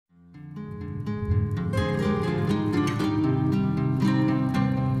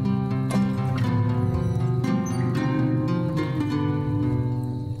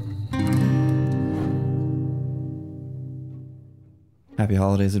Happy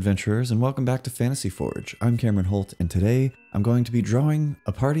holidays, adventurers, and welcome back to Fantasy Forge. I'm Cameron Holt, and today I'm going to be drawing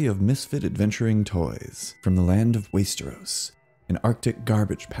a party of Misfit adventuring toys from the land of Westeros, an Arctic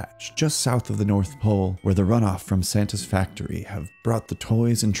garbage patch just south of the North Pole, where the runoff from Santa's factory have brought the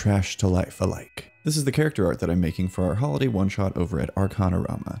toys and trash to life alike. This is the character art that I'm making for our holiday one-shot over at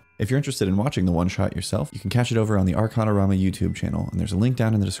Arcanorama. If you're interested in watching the one-shot yourself, you can catch it over on the Arcanorama YouTube channel, and there's a link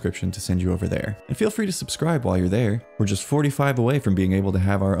down in the description to send you over there. And feel free to subscribe while you're there. We're just 45 away from being able to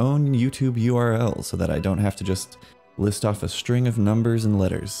have our own YouTube URL so that I don't have to just list off a string of numbers and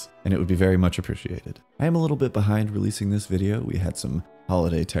letters, and it would be very much appreciated. I am a little bit behind releasing this video. We had some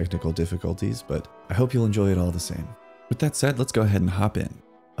holiday technical difficulties, but I hope you'll enjoy it all the same. With that said, let's go ahead and hop in.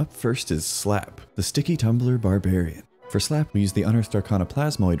 Up first is Slap, the Sticky Tumbler Barbarian. For Slap, we used the Unearthed Arcana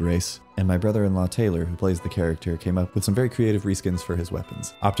Plasmoid race, and my brother-in-law Taylor, who plays the character, came up with some very creative reskins for his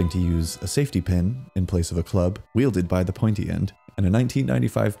weapons, opting to use a safety pin in place of a club, wielded by the pointy end, and a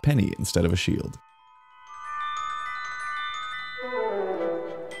 1995 penny instead of a shield.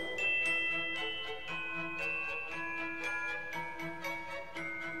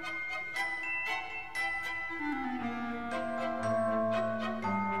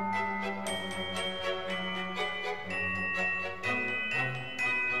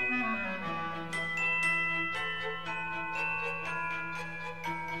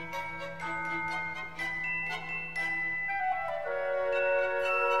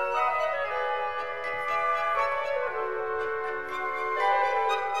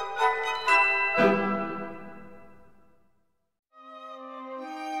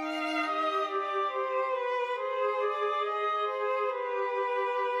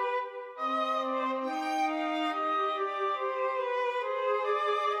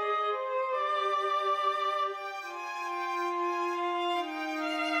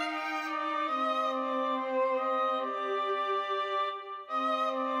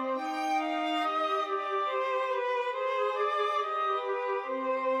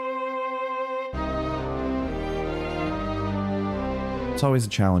 It's always a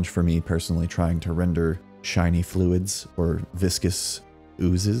challenge for me personally trying to render shiny fluids or viscous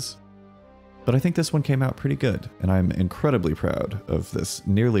oozes, but I think this one came out pretty good, and I'm incredibly proud of this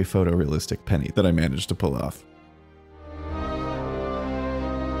nearly photorealistic penny that I managed to pull off.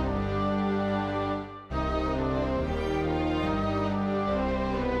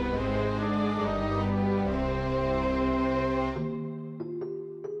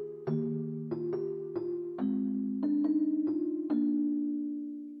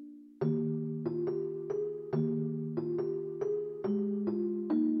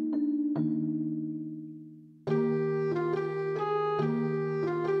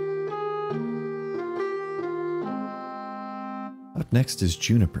 Up next is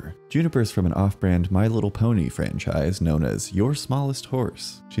Juniper. Juniper is from an off-brand My Little Pony franchise known as Your Smallest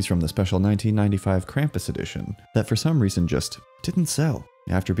Horse. She's from the special 1995 Krampus edition that for some reason just didn't sell.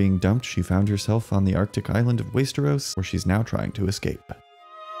 After being dumped, she found herself on the Arctic island of Westeros, where she's now trying to escape.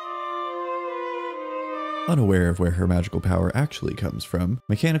 Unaware of where her magical power actually comes from,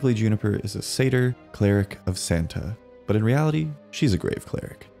 mechanically Juniper is a satyr cleric of Santa, but in reality, she's a grave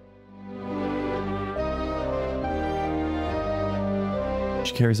cleric.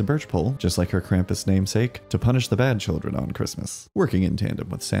 She carries a birch pole, just like her Krampus namesake, to punish the bad children on Christmas, working in tandem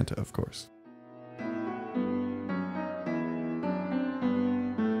with Santa, of course.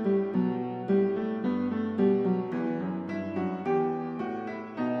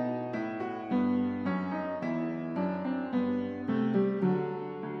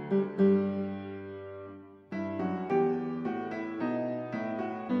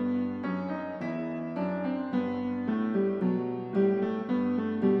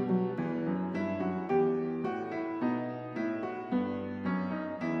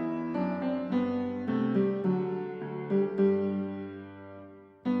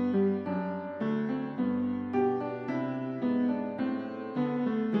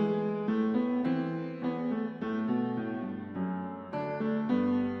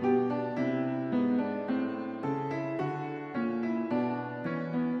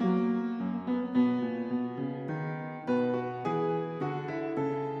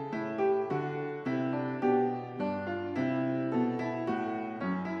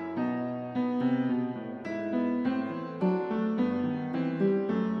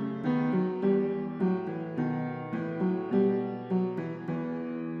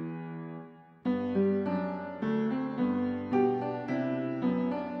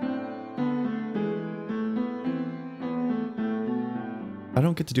 I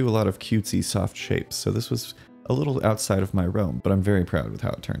don't get to do a lot of cutesy soft shapes, so this was a little outside of my realm, but I'm very proud with how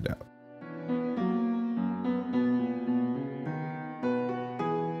it turned out.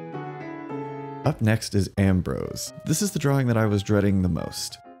 Up next is Ambrose. This is the drawing that I was dreading the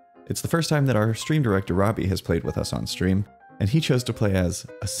most. It's the first time that our stream director Robbie has played with us on stream, and he chose to play as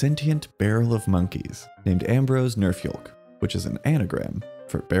a sentient barrel of monkeys named Ambrose Nerfyolk, which is an anagram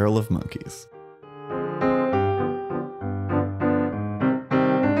for barrel of monkeys.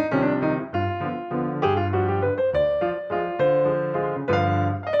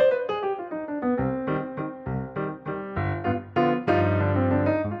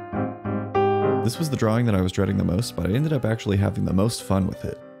 This was the drawing that I was dreading the most, but I ended up actually having the most fun with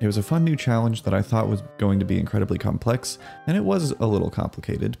it. It was a fun new challenge that I thought was going to be incredibly complex, and it was a little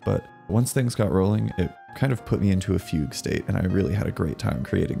complicated, but once things got rolling, it kind of put me into a fugue state, and I really had a great time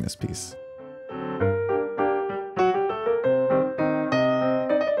creating this piece.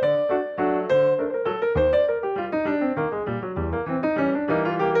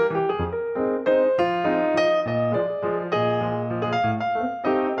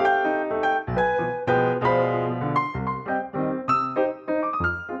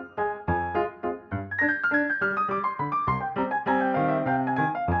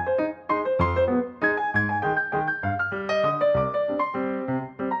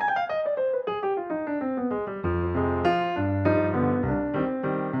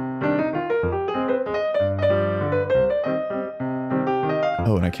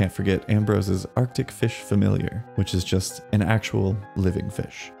 Oh, and I can't forget Ambrose's Arctic fish familiar, which is just an actual living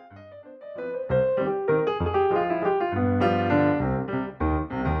fish.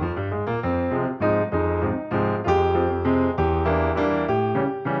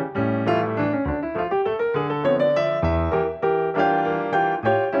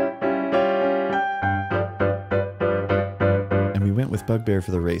 And we went with Bugbear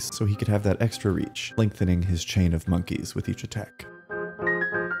for the race so he could have that extra reach, lengthening his chain of monkeys with each attack.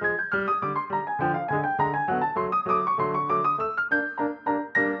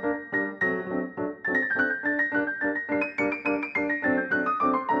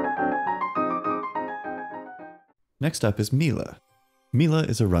 Next up is Mila. Mila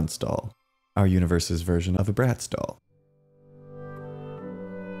is a runce doll, our universe's version of a Bratz doll.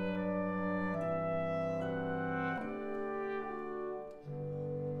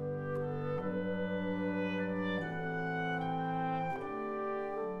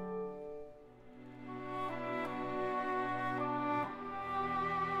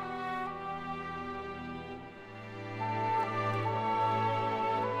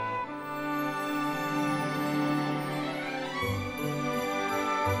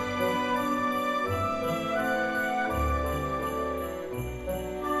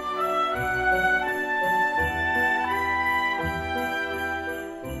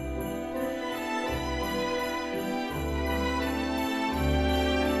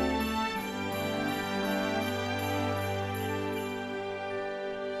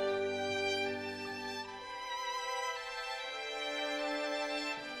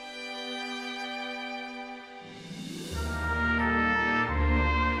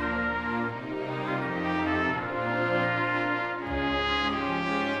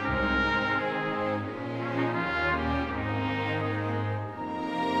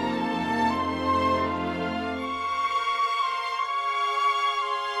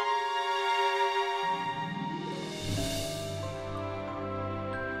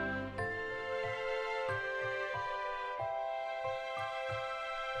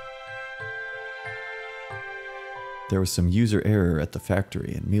 There was some user error at the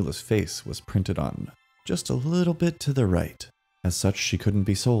factory and Mila's face was printed on just a little bit to the right. As such, she couldn't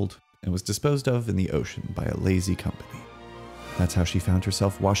be sold and was disposed of in the ocean by a lazy company. That's how she found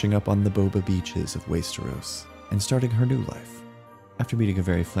herself washing up on the boba beaches of Westeros and starting her new life. After meeting a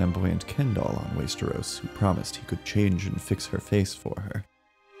very flamboyant Ken doll on Westeros who promised he could change and fix her face for her,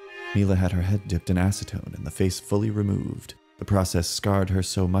 Mila had her head dipped in acetone and the face fully removed. The process scarred her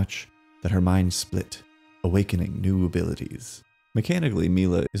so much that her mind split, awakening new abilities. Mechanically,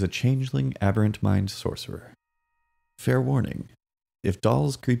 Mila is a changeling, aberrant mind sorcerer. Fair warning, if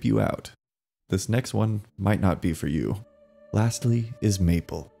dolls creep you out, this next one might not be for you. Lastly is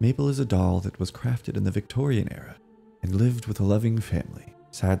Maple. Maple is a doll that was crafted in the Victorian era and lived with a loving family.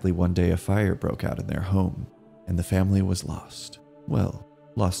 Sadly, one day a fire broke out in their home and the family was lost. Well,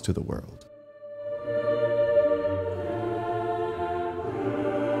 lost to the world.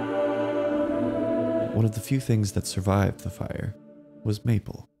 One of the few things that survived the fire was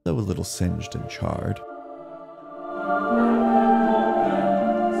Maple, though a little singed and charred.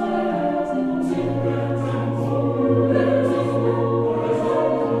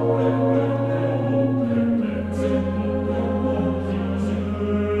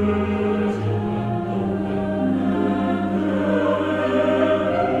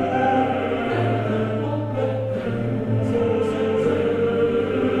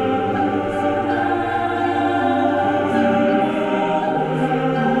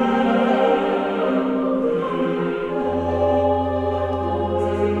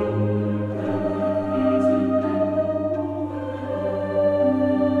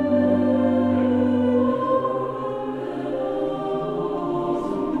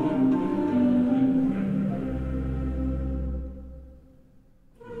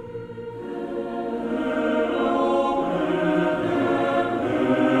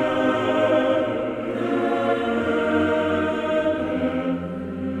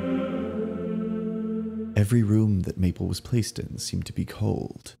 Every room that Maple was placed in seemed to be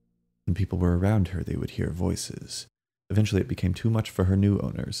cold. When people were around her, they would hear voices. Eventually, it became too much for her new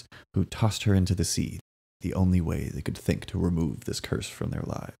owners, who tossed her into the sea, the only way they could think to remove this curse from their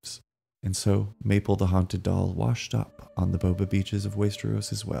lives. And so, Maple the Haunted Doll washed up on the boba beaches of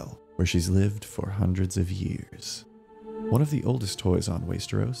Westeros as well, where she's lived for hundreds of years. One of the oldest toys on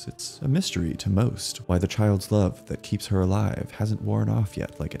Westeros, it's a mystery to most why the child's love that keeps her alive hasn't worn off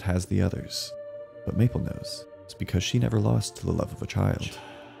yet like it has the others. But Maple knows it's because she never lost the love of a child.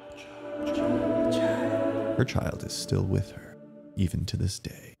 Her child is still with her, even to this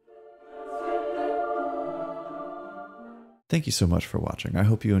day. Thank you so much for watching. I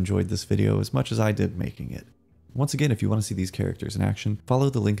hope you enjoyed this video as much as I did making it. Once again, if you want to see these characters in action, follow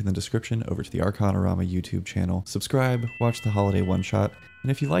the link in the description over to the Arcanorama YouTube channel, subscribe, watch the holiday one-shot,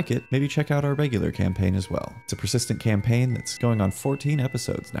 and if you like it, maybe check out our regular campaign as well. It's a persistent campaign that's going on 14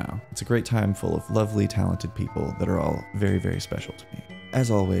 episodes now. It's a great time full of lovely, talented people that are all very, very special to me.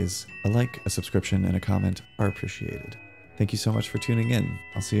 As always, a like, a subscription, and a comment are appreciated. Thank you so much for tuning in.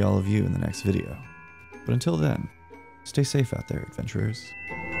 I'll see all of you in the next video. But until then, stay safe out there, adventurers.